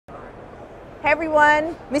Hey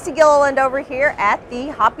everyone, Missy Gilliland over here at the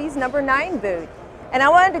Hoppe's #9 booth. And I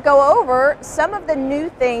wanted to go over some of the new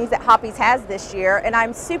things that Hoppe's has this year, and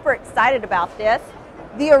I'm super excited about this.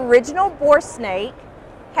 The original BoreSnake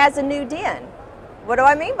has a new den. What do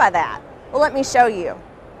I mean by that? Well, let me show you.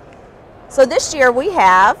 So this year we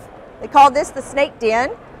have, they call this the snake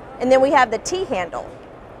den, and then we have the T-handle.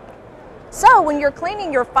 So when you're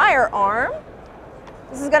cleaning your firearm,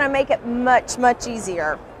 this is going to make it much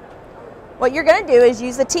easier. What you're going to do is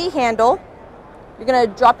use the T-handle. You're going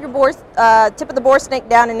to drop your tip of the BoreSnake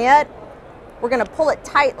down in it. We're going to pull it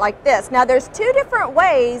tight like this. Now there's two different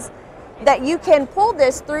ways that you can pull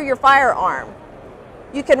this through your firearm.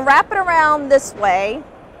 You can wrap it around this way,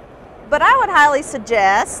 but I would highly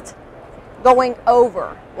suggest going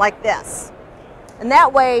over like this. And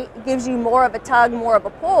that way it gives you more of a tug, more of a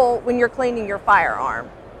pull when you're cleaning your firearm.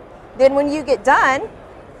 Then when you get done,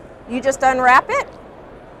 you just unwrap it,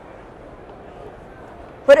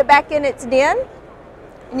 put it back in its den,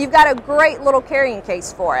 and you've got a great little carrying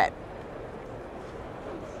case for it.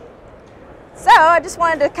 So I just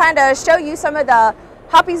wanted to kind of show you some of the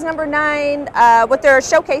Hoppe's #9, what they're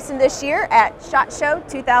showcasing this year at SHOT Show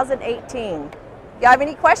 2018. If you have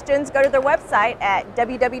any questions, go to their website at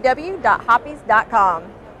www.hoppes.com.